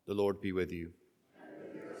The Lord be with you.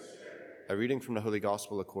 A reading from the Holy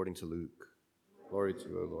Gospel according to Luke. Glory to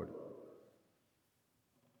you, O Lord.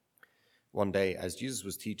 One day, as Jesus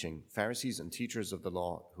was teaching, Pharisees and teachers of the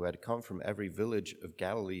law who had come from every village of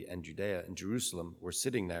Galilee and Judea and Jerusalem were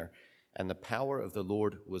sitting there, and the power of the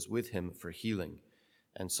Lord was with him for healing.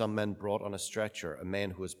 And some men brought on a stretcher a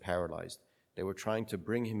man who was paralyzed. They were trying to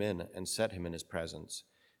bring him in and set him in his presence.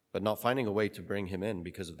 But not finding a way to bring him in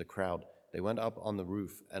because of the crowd, they went up on the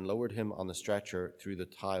roof and lowered him on the stretcher through the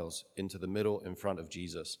tiles into the middle in front of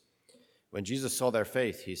Jesus. When Jesus saw their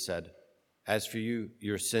faith, he said, "As for you,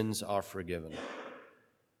 your sins are forgiven."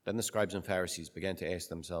 Then the scribes and Pharisees began to ask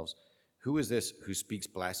themselves, "Who is this who speaks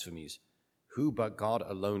blasphemies? Who but God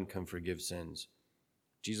alone can forgive sins?"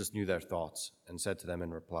 Jesus knew their thoughts and said to them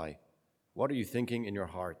in reply, "What are you thinking in your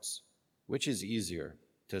hearts? Which is easier,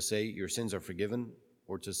 to say your sins are forgiven,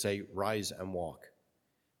 or to say rise and walk?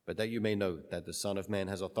 But that you may know that the Son of Man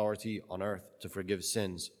has authority on earth to forgive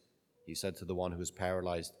sins," he said to the one who was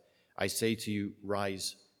paralyzed, "I say to you,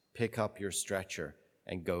 rise, pick up your stretcher,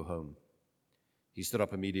 and go home." He stood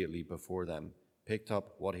up immediately before them, picked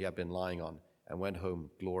up what he had been lying on, and went home,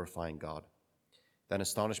 glorifying God. Then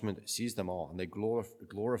astonishment seized them all, and they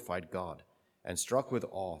glorified God. And struck with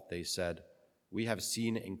awe, they said, "We have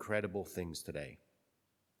seen incredible things today."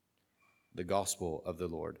 The Gospel of the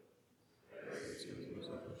Lord.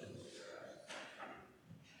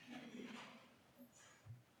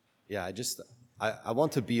 Yeah, I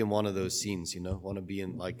want to be in one of those scenes, want to be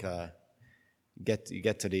in like get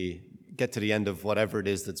to the end of whatever it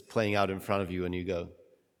is that's playing out in front of you, and you go,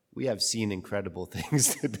 "We have seen incredible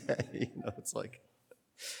things today." It's like,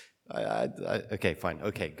 okay, fine,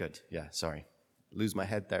 okay, good, yeah, sorry, lose my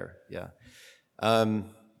head there, yeah.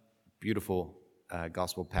 Beautiful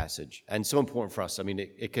gospel passage, and so important for us. I mean,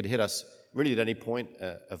 it could hit us really at any point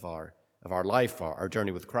of our life, our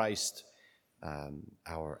journey with Christ.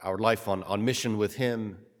 Our life on mission with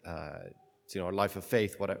him, our life of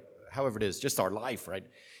faith, whatever, however it is, just our life, right?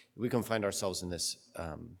 We can find ourselves in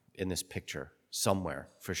this picture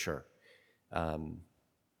somewhere for sure. My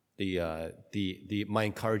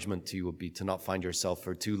encouragement to you would be to not find yourself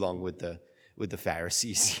for too long with the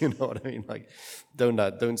Pharisees. You know what I mean? Like,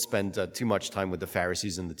 don't spend too much time with the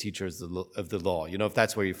Pharisees and the teachers of the law. If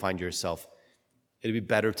that's where you find yourself, it'd be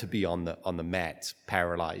better to be on the mat,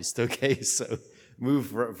 paralyzed, okay? So move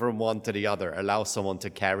from one to the other. Allow someone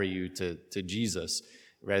to carry you to Jesus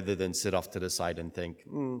rather than sit off to the side and think,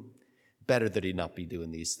 better that he not be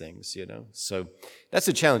doing these things, So that's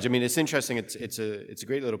a challenge. I mean, it's interesting. It's a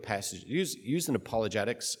great little passage used in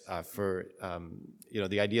apologetics for,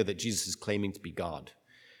 the idea that Jesus is claiming to be God,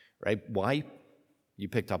 right? Why? You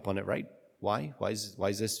picked up on it, right? Why? Why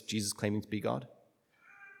is this Jesus claiming to be God?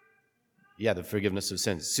 Yeah, the forgiveness of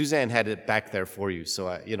sins. Suzanne had it back there for you, so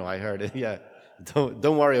I heard it. Yeah,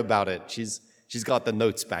 don't worry about it. She's got the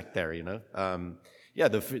notes back there. Yeah,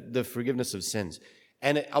 the forgiveness of sins,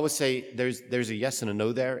 and I would say there's a yes and a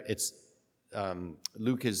no there. It's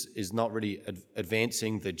Luke is not really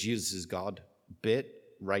advancing the Jesus is God bit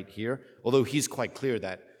right here, although he's quite clear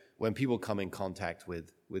that when people come in contact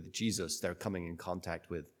with Jesus, they're coming in contact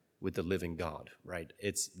with the living God, right?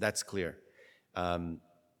 That's clear.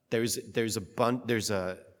 It's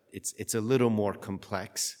a little more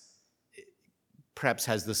complex, perhaps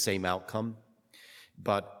has the same outcome,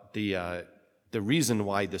 but the reason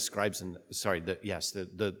why the scribes and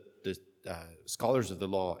the scholars of the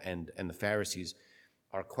law and the Pharisees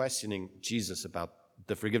are questioning Jesus about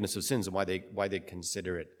the forgiveness of sins and why they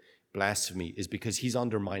consider it blasphemy is because he's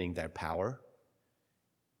undermining their power.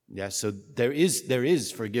 Yeah, so there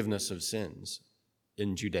is forgiveness of sins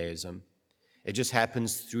in Judaism. It just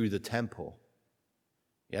happens through the temple.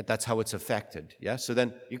 Yeah, that's how it's affected. Yeah, so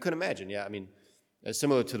then you could imagine. Yeah, I mean,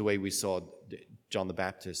 similar to the way we saw John the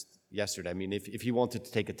Baptist yesterday. I mean, if he wanted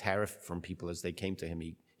to take a tariff from people as they came to him,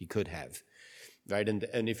 he could have, right?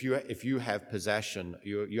 And if you have possession,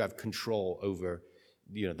 you have control over,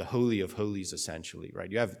 the Holy of Holies essentially,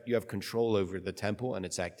 right? You have control over the temple and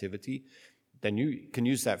its activity. Then you can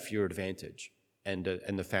use that for your advantage. And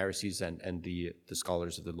the Pharisees and the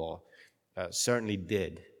scholars of the law certainly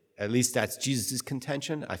did. At least that's Jesus'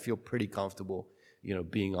 contention. I feel pretty comfortable,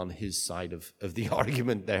 being on his side of the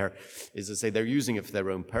argument there, is to say they're using it for their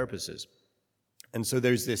own purposes. And so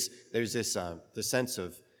there's this the sense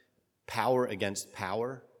of power against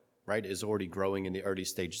power, right, is already growing in the early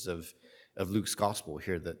stages of Luke's gospel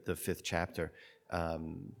here, the fifth chapter.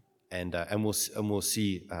 And we'll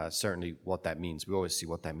see certainly what that means. We always see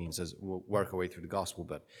what that means as we work our way through the gospel,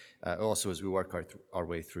 but also as we work our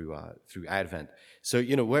way through Advent. So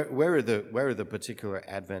where are the particular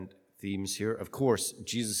Advent themes here. Of course,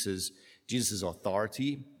 Jesus's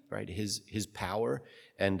authority, right? His power,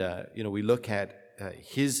 and we look at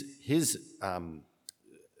his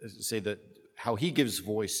say that how he gives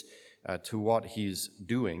voice to what he's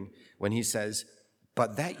doing when he says,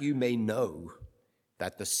 "But that you may know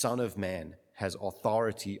that the Son of Man has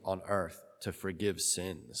authority on earth to forgive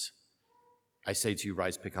sins. I say to you,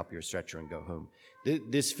 rise, pick up your stretcher, and go home."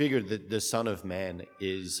 This figure, the Son of Man,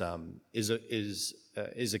 is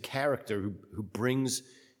a character who brings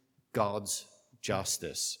God's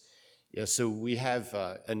justice. Yeah, so we have,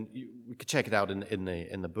 and we could check it out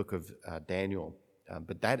in the book of Daniel.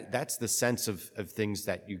 But that's the sense of things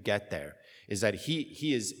that you get there, is that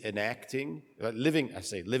he is enacting,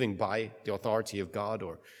 living by the authority of God,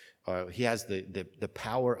 or he has the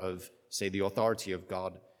power of, say, the authority of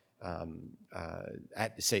God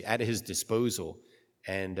at his disposal,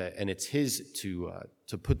 and it's his to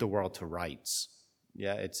put the world to rights.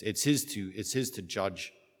 Yeah, it's his to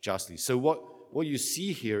judge justly. So what you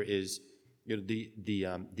see here is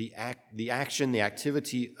the action, the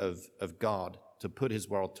activity of God to put his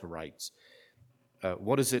world to rights.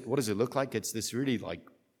 What does it look like? It's this really like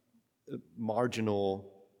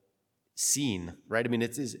marginal scene, right? I mean,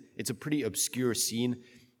 it's a pretty obscure scene.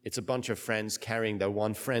 It's a bunch of friends carrying their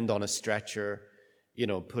one friend on a stretcher,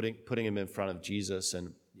 putting him in front of Jesus,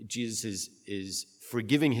 and Jesus is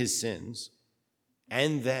forgiving his sins,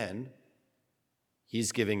 and then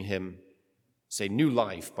he's giving him, say, new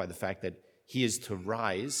life by the fact that he is to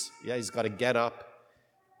rise. Yeah, he's got to get up,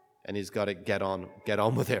 and he's got to get on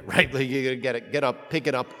with it, right? Like you got to get up, pick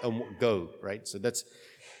it up, and go, right? So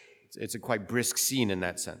it's a quite brisk scene in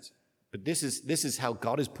that sense. But this is how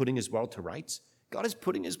God is putting his world to rights. God is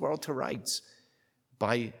putting his world to rights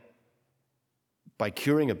by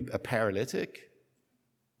curing a paralytic.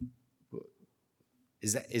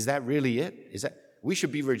 Is that really it? We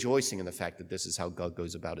should be rejoicing in the fact that this is how God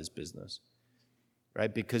goes about his business,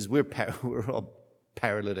 right? Because we're all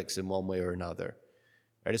paralytics in one way or another,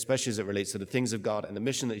 right? Especially as it relates to the things of God and the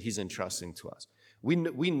mission that he's entrusting to us. We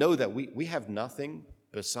know that we have nothing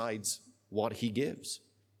besides what he gives.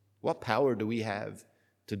 What power do we have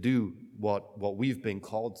to do what we've been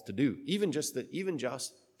called to do? Even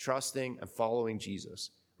just trusting and following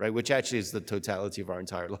Jesus, right? Which actually is the totality of our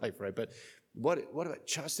entire life, right? But what about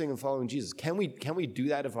trusting and following Jesus? Can we do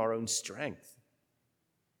that of our own strength?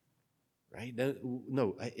 Right?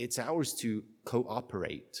 No, it's ours to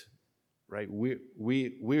cooperate, right?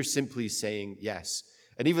 We're simply saying yes.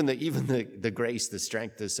 And even the grace, the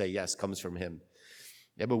strength to say yes comes from him.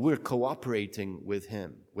 Yeah, but we're cooperating with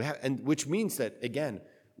him. Which means that, again,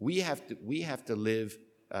 we have to live,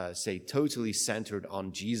 say, totally centered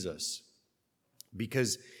on Jesus,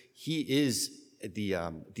 because he is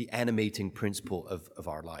the animating principle of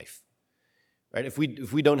our life. Right? If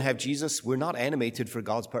we don't have Jesus, we're not animated for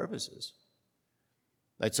God's purposes.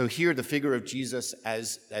 Right? So here, the figure of Jesus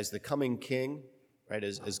as the coming King, right,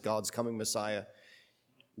 as God's coming Messiah,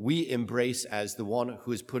 we embrace as the one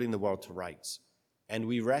who is putting the world to rights. And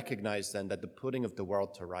we recognize then that the putting of the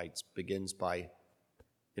world to rights begins by,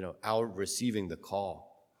 our receiving the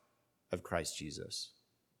call of Christ Jesus.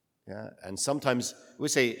 Yeah, and sometimes we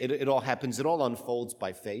say it all happens, it all unfolds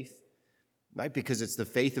by faith, right? Because it's the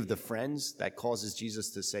faith of the friends that causes Jesus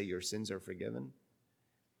to say your sins are forgiven.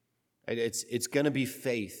 It's going to be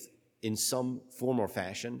faith in some form or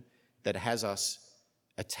fashion that has us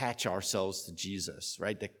attach ourselves to Jesus,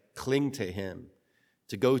 right? To cling to him.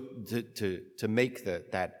 To go to make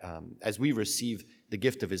that as we receive the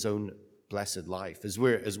gift of his own blessed life, as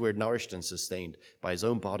we're nourished and sustained by his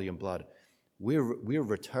own body and blood, we're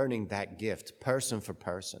returning that gift person for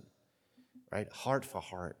person, right, heart for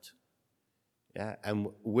heart, yeah, and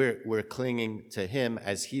we're clinging to him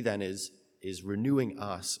as he then is renewing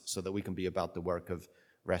us so that we can be about the work of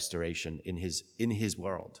restoration in his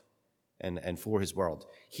world, and for his world.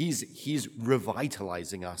 He's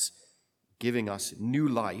revitalizing us, giving us new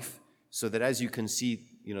life, so that as you can see,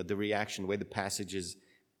 the reaction, the way the passage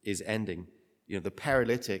is ending, the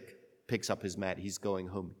paralytic picks up his mat, he's going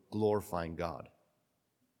home glorifying God.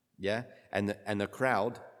 Yeah? And the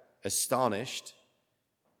crowd, astonished,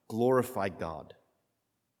 glorified God.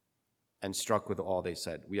 And struck with awe, they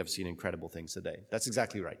said, "We have seen incredible things today." That's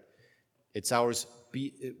exactly right. It's ours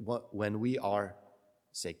when we are,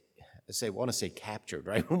 captured,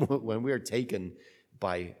 right? When we are taken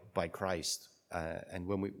by Christ, and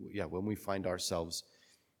when we find ourselves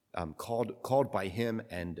called by him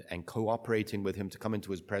and cooperating with him to come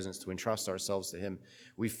into his presence, to entrust ourselves to him,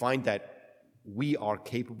 we find that we are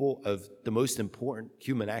capable of the most important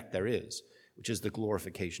human act there is, which is the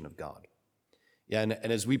glorification of God. Yeah, and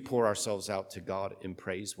as we pour ourselves out to God in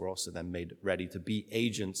praise, we're also then made ready to be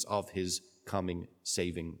agents of his coming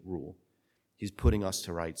saving rule. He's putting us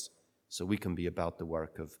to rights so we can be about the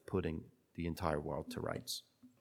work of putting the entire world to rights.